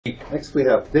Next we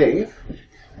have Dave,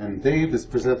 and Dave is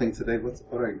presenting today. What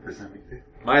are you presenting, Dave?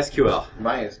 MySQL.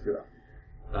 MySQL.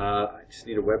 I just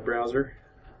need a web browser.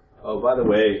 Oh, by the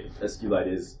way,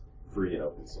 SQLite is free and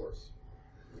open source.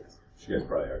 Yes. You guys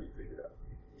probably already figured out.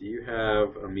 Do you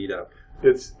have a meetup?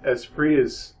 It's as free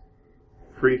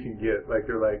can get. Like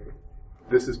they're like,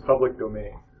 this is public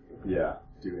domain. Yeah,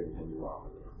 do anything you want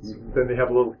with it. Then they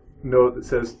have a little note that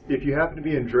says, if you happen to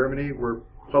be in Germany where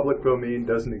public domain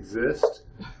doesn't exist,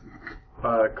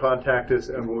 contact us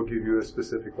and we'll give you a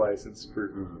specific license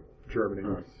for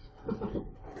Germany.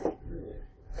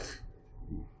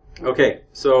 Okay,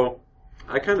 so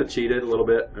I kind of cheated a little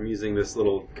bit. I'm using this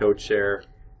little code share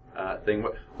thing.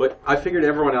 What I figured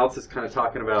everyone else is kind of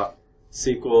talking about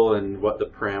SQL and what the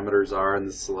parameters are and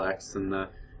the selects and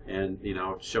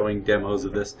showing demos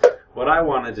of this. What I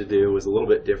wanted to do was a little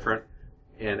bit different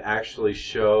and actually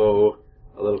show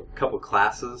a couple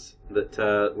classes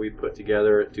that we put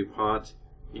together at DuPont.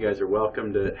 You guys are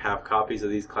welcome to have copies of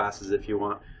these classes if you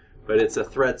want, but it's a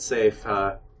thread-safe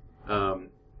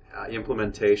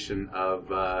implementation of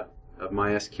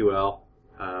MySQL,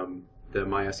 the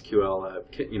MySQL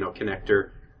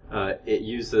connector. It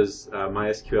uses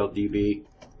MySQL DB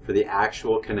for the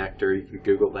actual connector. You can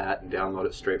Google that and download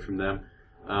it straight from them.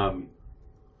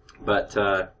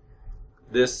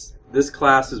 This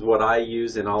class is what I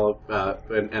use in all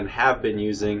of and have been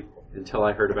using until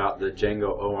I heard about the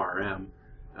Django ORM,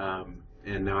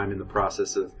 and now I'm in the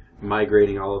process of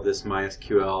migrating all of this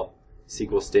MySQL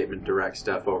SQL statement direct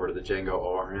stuff over to the Django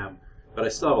ORM. But I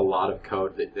still have a lot of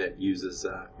code that uses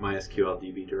MySQL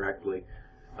DB directly.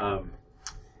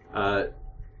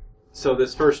 So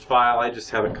this first file, I just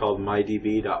have it called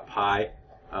mydb.py.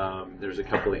 There's a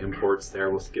couple of imports there.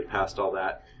 We'll skip past all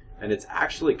that. And it's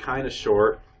actually kind of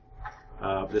short.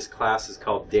 This class is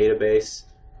called database.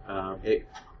 It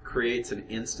creates an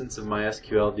instance of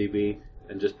MySQL DB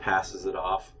and just passes it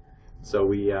off. So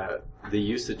the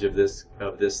usage of this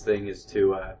thing is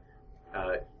to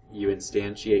you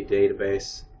instantiate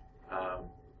database,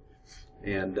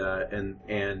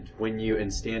 and when you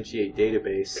instantiate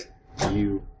database,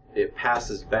 it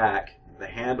passes back the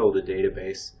handle to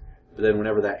database. But then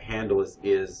whenever that handle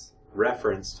is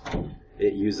referenced,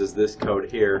 it uses this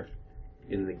code here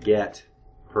in the get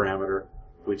parameter,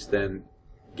 which then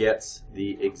gets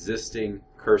the existing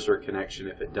cursor connection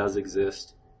if it does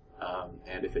exist,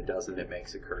 and if it doesn't, it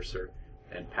makes a cursor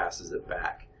and passes it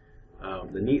back.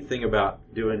 The neat thing about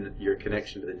doing your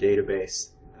connection to the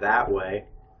database that way,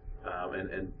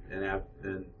 and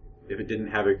if it didn't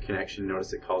have a connection,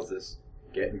 notice it calls this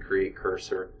get and create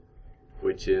cursor,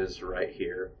 which is right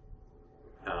here.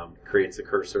 Creates a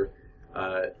cursor.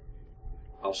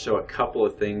 I'll show a couple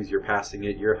of things. You're passing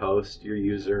it your host, your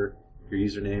user, your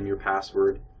username, your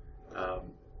password.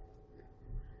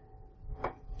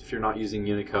 If you're not using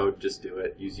Unicode, just do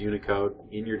it. Use Unicode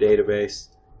in your database.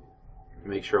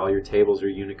 Make sure all your tables are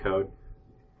Unicode,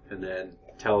 and then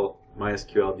tell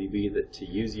MySQL DB that to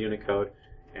use Unicode,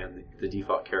 and the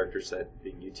default character set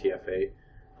being UTF-8.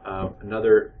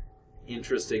 Another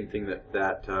interesting thing that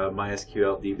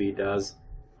MySQL DB does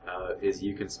is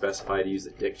you can specify to use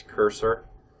a dict cursor.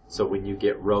 So when you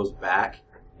get rows back,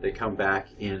 they come back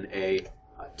in a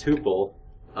tuple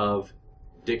of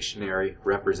dictionary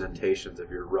representations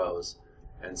of your rows.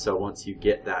 And so once you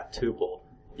get that tuple,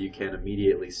 you can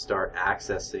immediately start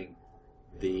accessing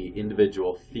the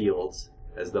individual fields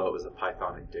as though it was a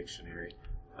Pythonic dictionary,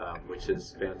 which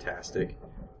is fantastic.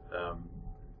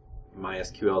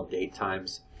 MySQL date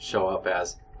times show up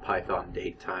as Python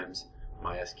date times.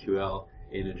 MySQL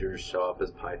integers show up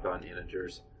as Python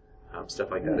integers.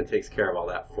 Stuff like that. It takes care of all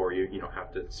that for you. You don't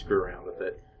have to screw around with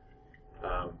it.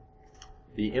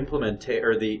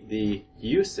 The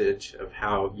usage of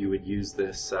how you would use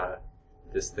this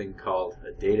thing called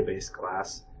a database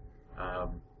class. I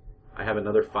have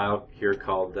another file here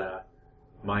called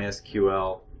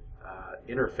MySQL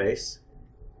interface.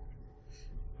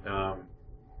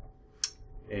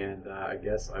 And I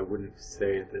guess I wouldn't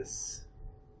say this.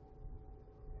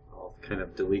 I'll kind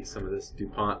of delete some of this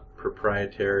DuPont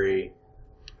proprietary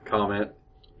comment.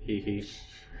 Hee hee.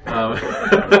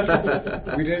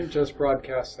 We didn't just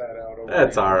broadcast that out. Okay?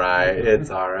 That's all right. It's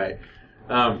all right.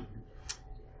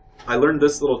 I learned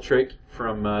this little trick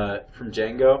from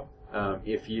Django.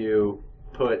 If you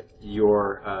put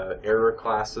your error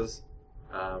classes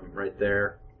right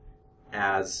there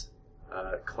as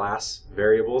class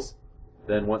variables,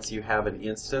 then once you have an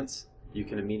instance, you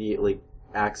can immediately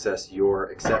access your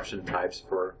exception types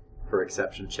for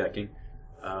exception checking.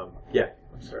 Yeah.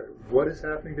 I'm sorry. What is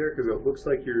happening there? Because it looks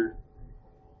like you're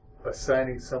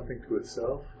assigning something to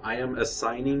itself. I am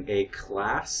assigning a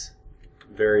class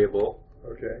variable,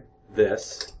 Okay.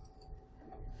 this,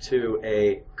 to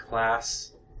a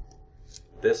class,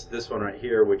 this one right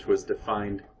here, which was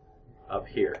defined up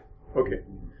here. Okay.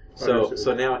 So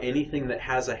Understood. now anything that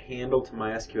has a handle to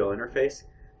MySQL interface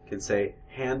can say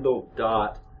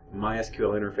handle.MySQL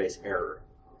interface error.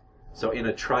 So in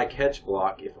a try-catch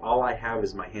block, if all I have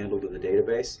is my handle to the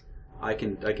database, I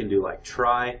can do like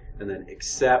try and then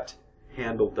except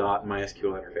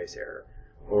handle.MySQL interface error.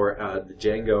 Or the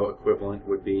Django equivalent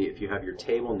would be if you have your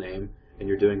table name and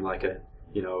you're doing like a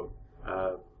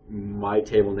my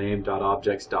table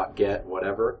name.objects.get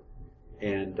whatever,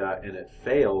 and it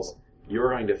fails, you're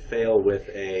going to fail with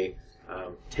a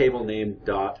table name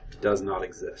dot does not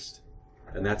exist.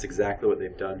 And that's exactly what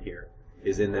they've done here,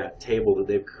 is in that table that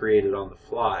they've created on the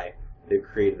fly, they've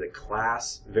created a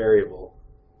class variable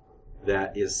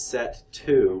that is set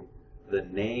to the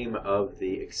name of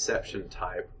the exception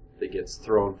type that gets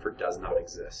thrown for does not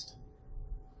exist.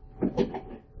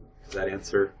 Does that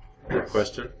answer your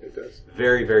question? It does.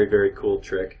 Very, very, very cool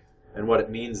trick. And what it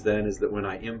means then is that when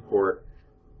I import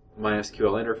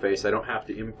MySQL interface, I don't have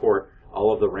to import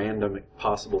all of the random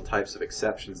possible types of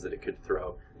exceptions that it could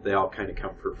throw. They all kind of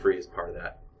come for free as part of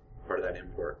that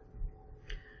import.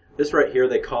 This right here,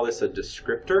 they call this a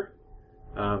descriptor.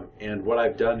 And what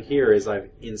I've done here is I've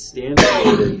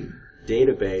instantiated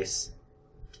database,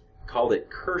 called it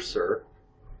cursor,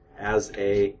 as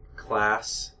a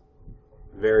class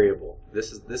variable.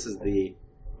 This is the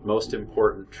most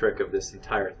important trick of this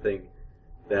entire thing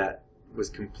that was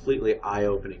completely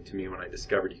eye-opening to me when I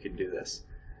discovered you could do this.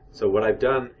 So what I've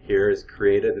done here is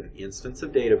created an instance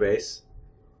of database,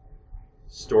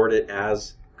 stored it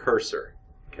as cursor.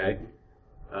 Okay.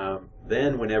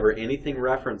 Then whenever anything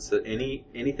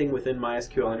anything within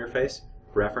MySQL interface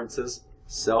references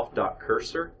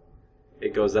self.cursor,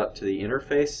 it goes up to the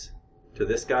interface, to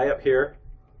this guy up here,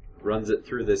 runs it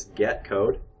through this get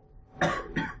code,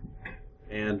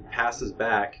 and passes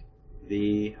back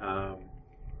the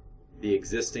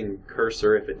existing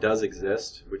cursor if it does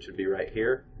exist, which would be right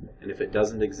here, and if it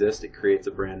doesn't exist, it creates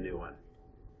a brand new one.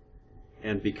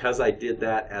 And because I did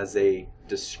that as a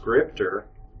descriptor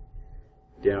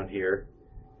down here,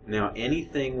 now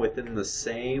anything within the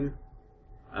same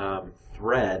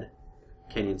thread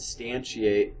can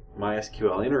instantiate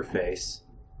MySQL interface,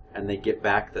 and they get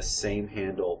back the same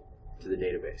handle to the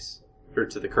database, or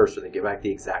to the cursor. They get back the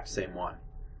exact same one.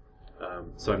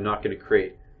 So I'm not going to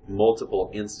create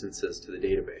multiple instances to the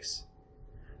database.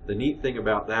 The neat thing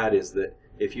about that is that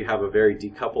if you have a very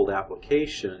decoupled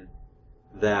application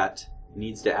that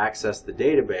needs to access the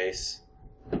database,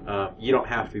 you don't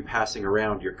have to be passing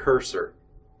around your cursor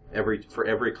for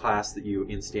every class that you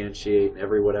instantiate and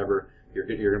every whatever. You're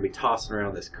going to be tossing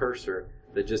around this cursor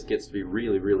that just gets to be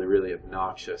really, really, really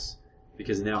obnoxious,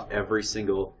 because now every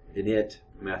single init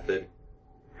method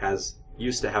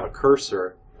used to have a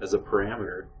cursor as a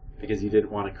parameter, because you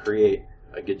didn't want to create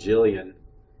a gajillion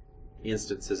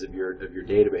instances of your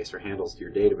database or handles to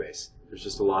your database. There's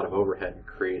just a lot of overhead in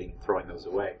throwing those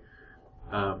away.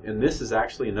 And this is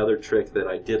actually another trick that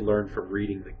I did learn from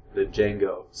reading the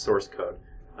Django source code.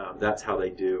 That's how they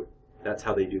do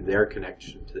their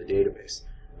connection to the database.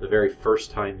 The very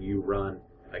first time you run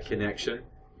a connection,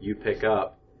 you pick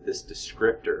up this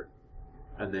descriptor,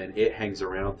 and then it hangs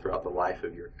around throughout the life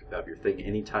of your thing.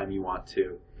 Anytime you want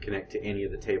to connect to any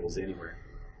of the tables anywhere,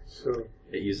 So,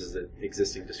 it uses an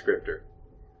existing descriptor.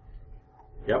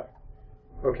 Yep.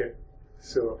 okay.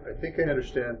 So I think I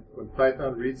understand. When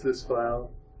Python reads this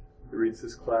file, it reads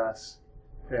this class,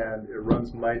 and it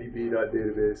runs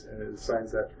mydb.database, and it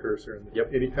assigns that to cursor. And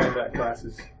Yep. anytime that class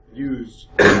is used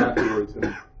afterwards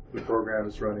and the program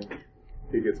is running,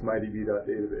 it gets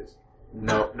mydb.database.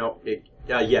 No.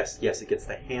 Yes, it gets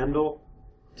the handle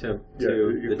to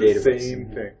You the get database. Same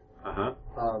thing.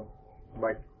 Uh-huh.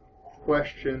 My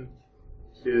question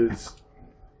is,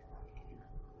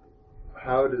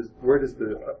 where does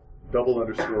the double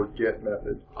underscore get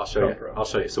method I'll show come you. from? I'll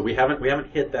show you. So we haven't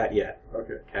hit that yet.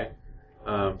 Okay. Okay.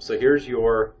 So here's the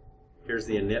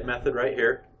init method right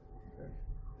here.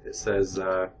 It says,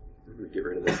 let me get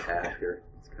rid of this add here.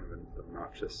 It's kind of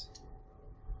obnoxious.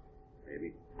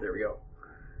 Maybe. There we go.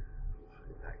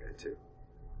 Hit that guy too.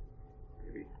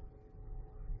 Maybe.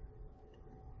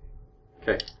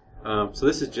 Okay. So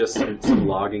this is just some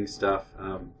logging stuff.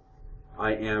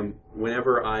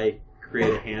 Whenever I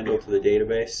create a handle to the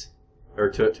database, or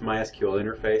to MySQL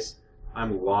interface,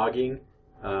 I'm logging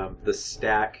the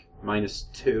stack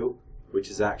 -2, which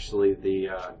is actually the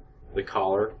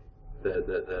caller,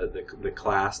 the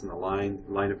class and the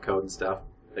line of code and stuff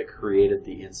that created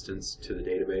the instance to the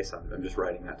database. I'm just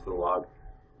writing that to the log.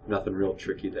 Nothing real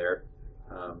tricky there.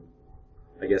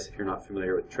 I guess if you're not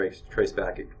familiar with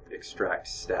traceback extract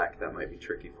stack, that might be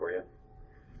tricky for you.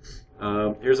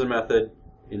 Here's a method: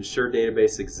 ensure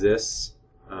database exists,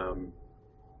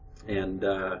 and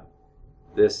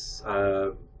this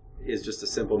is just a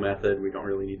simple method. We don't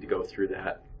really need to go through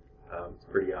that. It's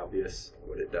pretty obvious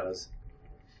what it does.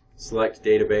 Select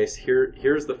database.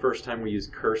 Here's the first time we use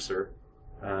cursor.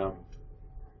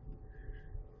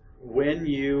 When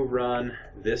you run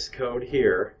this code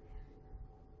here,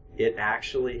 it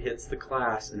actually hits the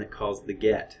class and it calls the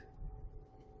get.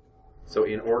 So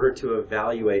in order to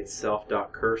evaluate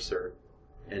self.cursor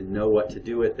and know what to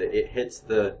do with it, it hits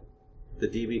the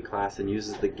DB class and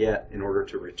uses the get in order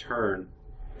to return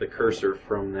the cursor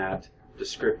from that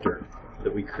descriptor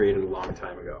that we created a long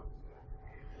time ago.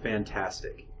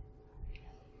 Fantastic.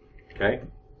 Okay?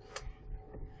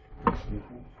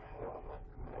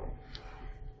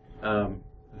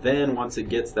 Then once it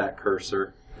gets that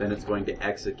cursor, then it's going to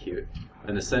execute.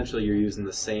 And essentially you're using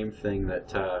the same thing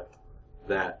that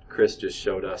that Chris just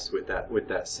showed us with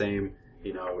that same,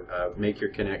 make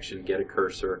your connection, get a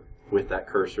cursor. With that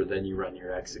cursor, then you run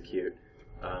your execute.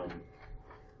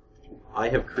 I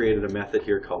have created a method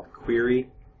here called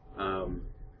query,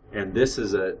 and this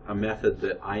is a method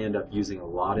that I end up using a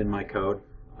lot in my code.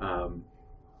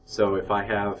 So if I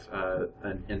have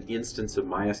an instance of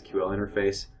MySQL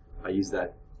interface, I use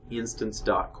that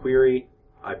instance.query.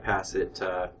 I pass it.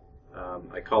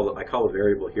 I call the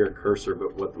variable here cursor,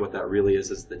 but what that really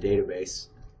is the database.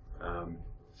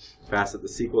 Pass it the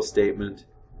SQL statement,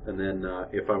 and then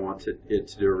if I want it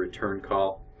to do a return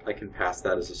call, I can pass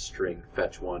that as a string: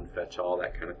 fetch one, fetch all,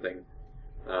 that kind of thing.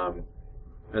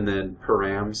 And then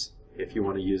params. If you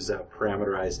want to use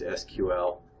parameterized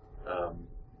SQL,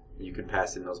 you can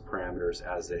pass in those parameters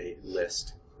as a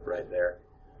list right there.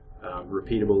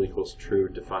 Repeatable equals true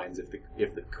defines if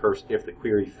the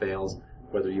query fails,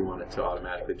 whether you want it to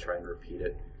automatically try and repeat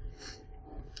it.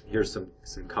 Here's some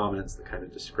comments that kind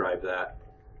of describe that.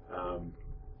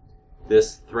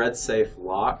 This thread safe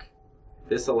lock,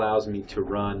 this allows me to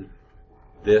run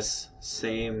this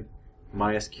same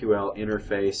MySQL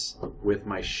interface with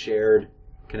my shared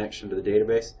connection to the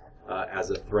database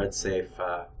as a thread safe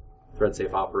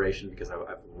operation, because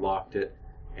I've locked it,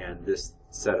 and this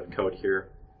set of code here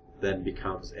then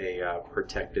becomes a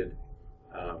protected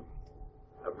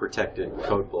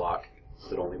code block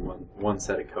that only one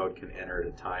set of code can enter at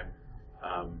a time.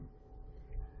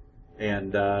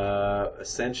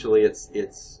 Essentially,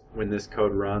 it's when this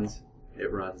code runs,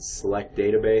 it runs select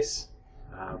database,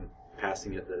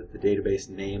 passing it the database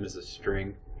name as a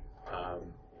string.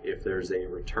 If there's a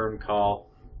return call,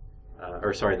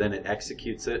 then it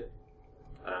executes it.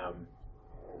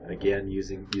 Again,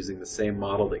 using the same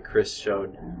model that Chris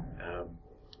showed,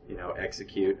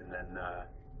 execute,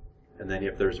 and then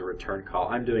if there's a return call,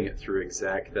 I'm doing it through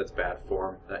exec. That's bad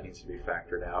form. That needs to be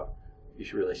factored out. You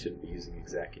really shouldn't be using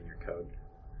exec in your code.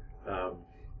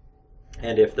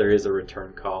 And if there is a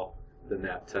return call, then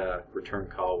that return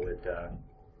call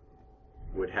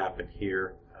would happen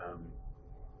here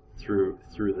through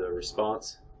the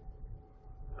response.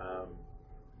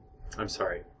 I'm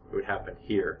sorry, it would happen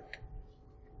here.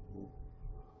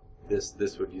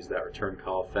 This would use that return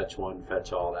call, fetch one,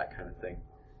 fetch all, that kind of thing.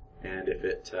 And if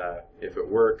it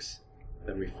works,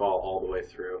 then we fall all the way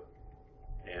through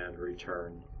and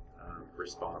return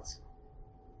response.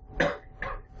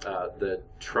 The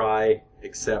try,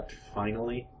 except,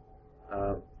 finally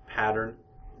pattern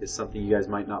is something you guys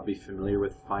might not be familiar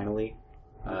with. Finally,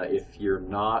 if you're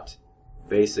not,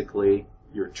 basically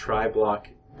your try block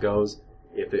goes,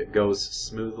 if it goes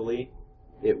smoothly,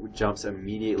 it jumps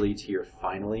immediately to your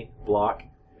finally block.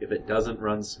 If it doesn't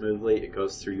run smoothly, it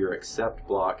goes through your except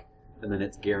block, and then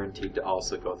it's guaranteed to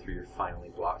also go through your finally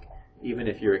block. Even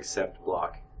if your except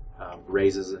block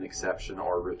raises an exception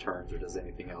or returns or does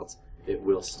anything else, it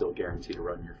will still guarantee to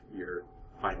run your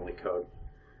finally code.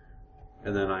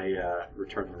 And then I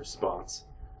return the response.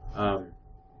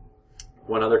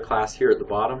 One other class here at the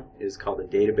bottom is called a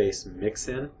database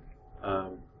mixin.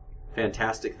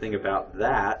 Fantastic thing about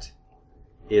that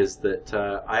is that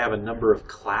I have a number of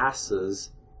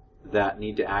classes that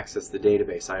need to access the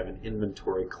database. I have an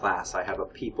inventory class, I have a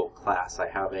people class, I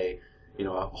have a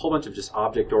whole bunch of just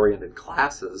object-oriented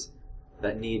classes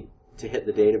that need to hit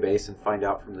the database and find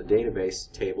out from the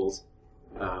database tables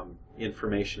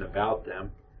information about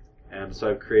them. And so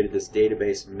I've created this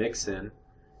database mixin,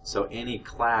 so any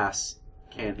class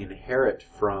can inherit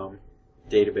from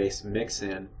database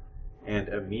mixin and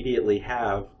immediately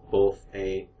have both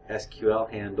a SQL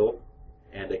handle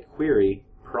and a query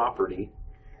property,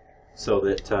 so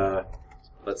that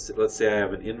let's say I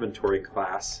have an inventory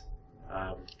class.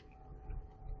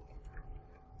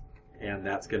 and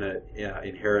that's going to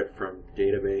inherit from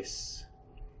database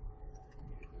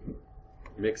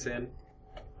mixin.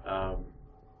 Oh,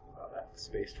 that's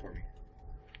spaced for me.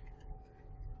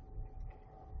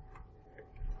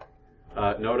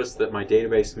 Notice that my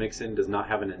database mixin does not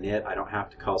have an init. I don't have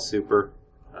to call super.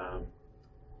 I'm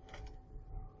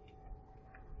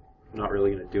not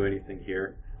really going to do anything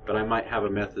here, but I might have a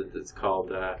method that's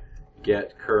called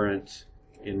get current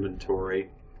inventory.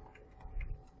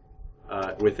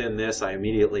 Within this, I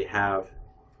immediately have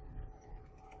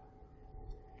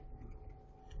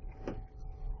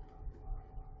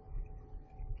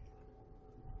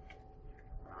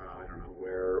I don't know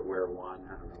where one.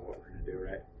 I don't know what we're going to do,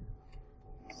 right?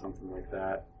 Something like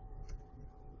that.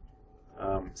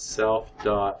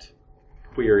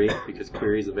 Self.query, because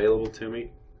query is available to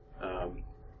me.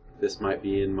 This might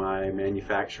be in my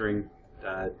manufacturing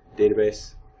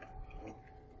database.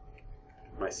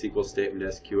 MySQL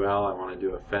statement SQL, I want to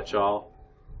do a fetch all.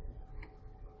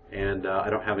 And I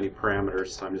don't have any parameters,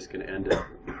 so I'm just going to end it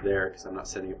there because I'm not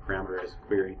setting a parameter as a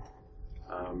query.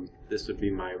 This would be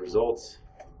my results.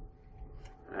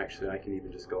 Actually, I can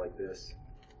even just go like this.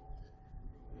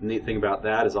 The neat thing about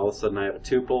that is all of a sudden I have a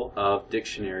tuple of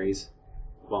dictionaries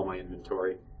of all my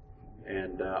inventory.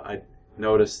 And I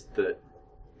noticed that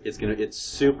it's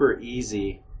super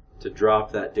easy to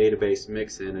drop that database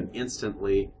mix in, and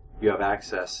instantly you have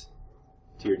access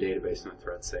to your database in a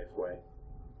thread-safe way.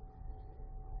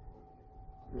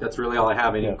 That's really all I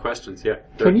have. Any questions? Yeah.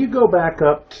 Can you go back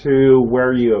up to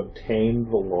where you obtained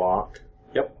the lock?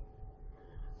 Yep.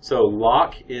 So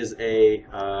lock is a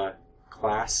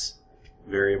class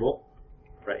variable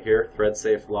right here.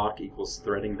 Thread-safe lock equals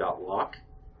threading.lock.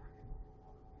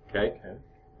 Okay.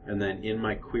 And then in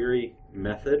my query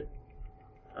method,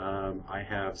 I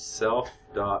have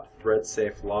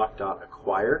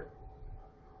self.threadsafelock.acquire.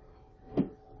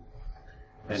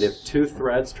 And if two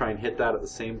threads try and hit that at the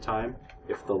same time,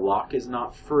 if the lock is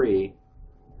not free,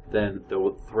 then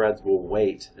the threads will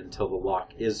wait until the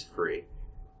lock is free.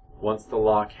 Once the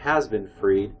lock has been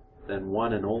freed, then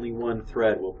one and only one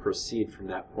thread will proceed from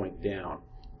that point down.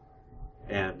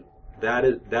 And that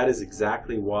is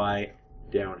exactly why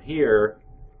down here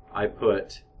I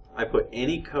put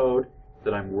any code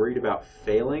that I'm worried about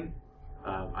failing.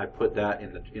 I put that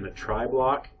in a try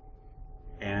block,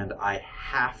 and I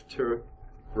have to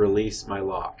release my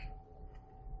lock,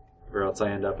 or else I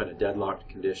end up in a deadlocked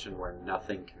condition where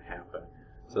nothing can happen.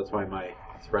 So that's why my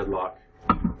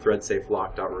thread-safe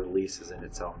lock.release is in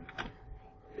its own.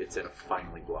 It's in a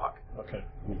finally block. Okay.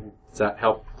 Does that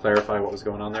help clarify what was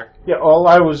going on there? Yeah, all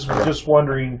I was just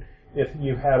wondering if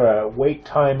you had a wait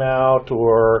timeout,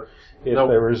 or if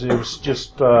Nope. it was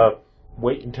just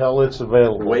wait until it's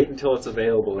available. Wait until it's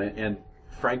available. And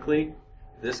frankly,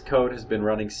 this code has been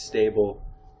running stable,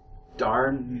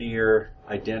 darn near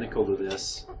identical to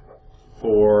this,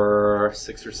 for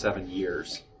 6 or 7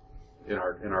 years in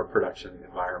our production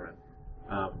environment.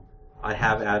 I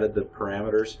have added the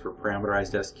parameters for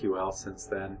parameterized SQL since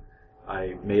then.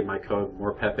 I made my code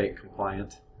more PEP 8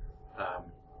 compliant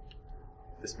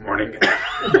this morning.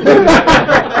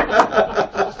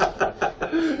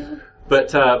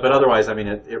 But otherwise, I mean,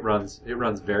 it runs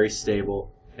very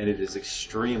stable, and it is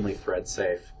extremely thread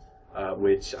safe.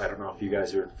 Which I don't know if you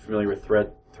guys are familiar with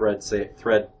thread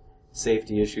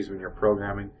safety issues when you're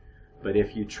programming, but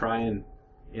if you try and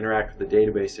interact with the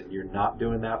database and you're not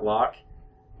doing that lock,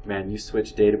 man, you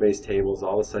switch database tables,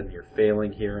 all of a sudden you're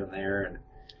failing here and there, and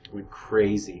it went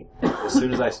crazy. As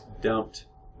soon as I dumped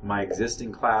my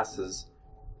existing classes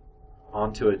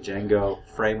onto a Django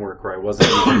framework where I wasn't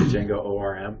using Django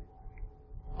ORM,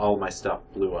 all of my stuff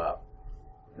blew up.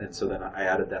 And so then I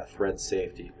added that thread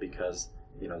safety because,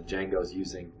 you know, Django's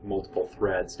using multiple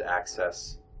threads to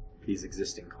access these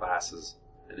existing classes,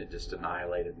 and it just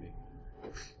annihilated me.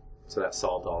 So that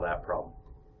solved all that problem.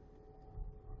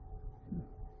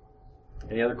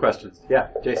 Any other questions?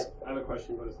 Yeah, Jason. I have a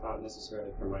question, but it's not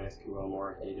necessarily for MySQL,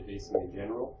 more databasing in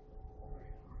general.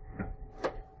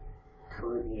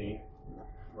 Currently,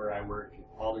 where I work,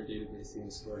 all their databasing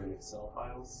is stored in Excel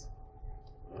files.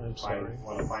 I'm If I sorry.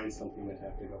 want to find something, they'd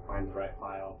have to go find the right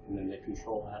file, and then they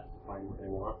control that to find what they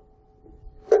want.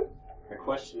 My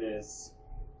question is,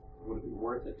 would it be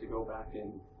worth it to go back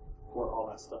and port all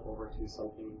that stuff over to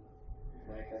something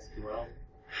like SQL?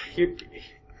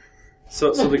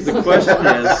 So the question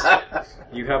is,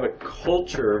 you have a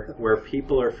culture where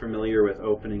people are familiar with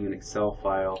opening an Excel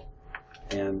file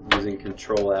and using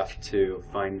Control F to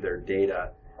find their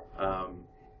data.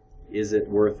 Is it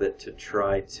worth it to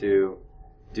try to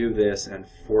do this and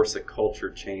force a culture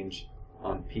change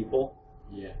on people?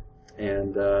 Yeah.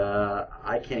 And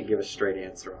I can't give a straight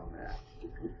answer on that.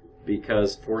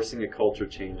 because forcing a culture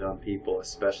change on people,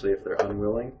 especially if they're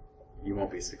unwilling, you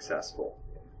won't be successful.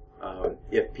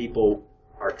 If people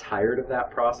are tired of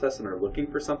that process and are looking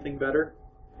for something better,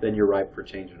 then you're ripe for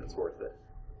change and it's worth it.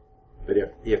 But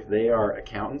if they are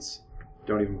accountants,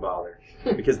 don't even bother,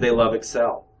 because they love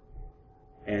Excel.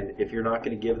 And if you're not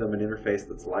going to give them an interface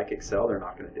that's like Excel, they're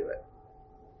not going to do it.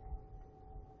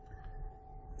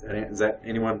 Does that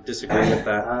anyone disagree with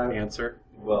that answer?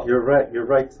 Well, You're right. You're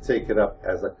right to take it up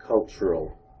as a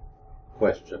cultural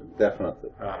question, definitely.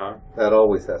 Uh-huh. That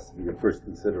always has to be your first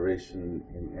consideration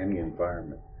in any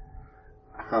environment.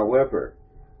 However,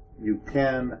 you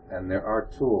can, and there are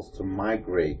tools to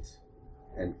migrate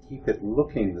and keep it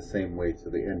looking the same way to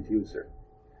the end user.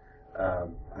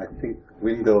 I think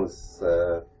Windows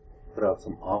put out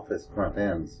some Office front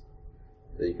ends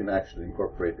that you can actually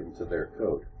incorporate into their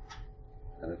code.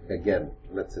 And it, again,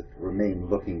 lets it remain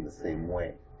looking the same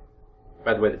way.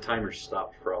 By the way, the timer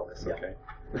stopped for all this, Yeah. okay?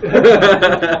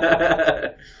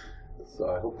 So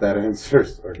I hope that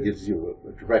answers or gives you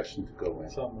a direction to go in.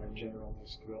 It's on my general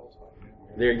SQL.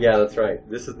 There, yeah, that's right.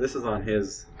 This is on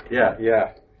his.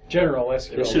 Yeah. General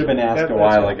SQL. This should have been asked a That's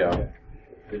while okay. ago.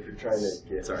 if you're trying to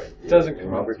get Sorry. It doesn't come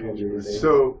Robert up to can you. use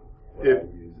So, if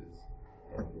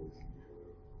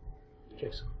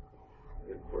Jason.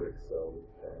 import Excel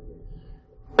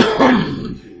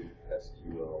to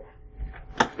SQL.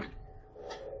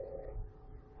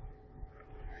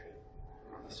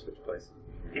 Switch places.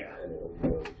 And it'll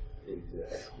go into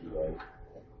SQL.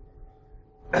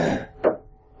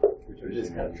 Which is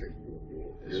kind of tricky.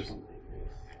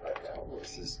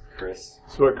 This is Chris.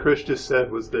 so what Chris just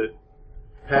said was that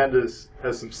Pandas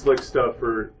has some slick stuff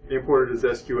for import it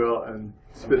as SQL and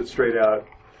spit it straight out.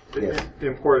 Yes.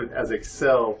 Import it as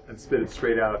Excel and spit it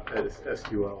straight out as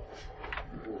SQL.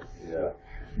 Yeah.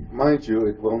 Mind you,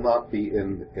 it will not be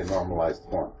in a normalized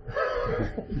form.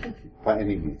 By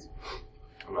any means.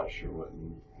 I'm not sure what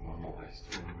normalized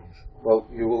form is. Well,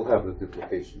 you will have the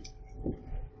duplication.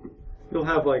 You'll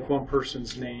have like one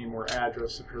person's name or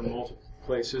address appear multiple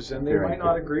places, and they Very might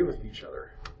not good. agree with each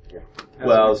other. Yeah. As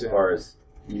Well, an as example. far as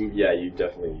you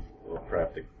definitely will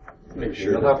probably have to make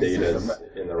sure You'll the have to data's system-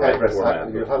 in the right address-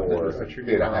 format You'll have before. to do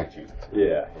data hygiene.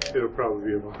 Yeah. It'll probably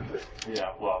be a month.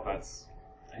 Yeah, well, that's.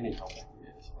 I need help.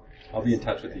 I'll be in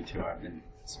touch with you too. I've been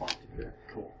swamped.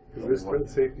 Is this for the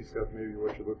safety stuff maybe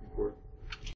what you're looking for?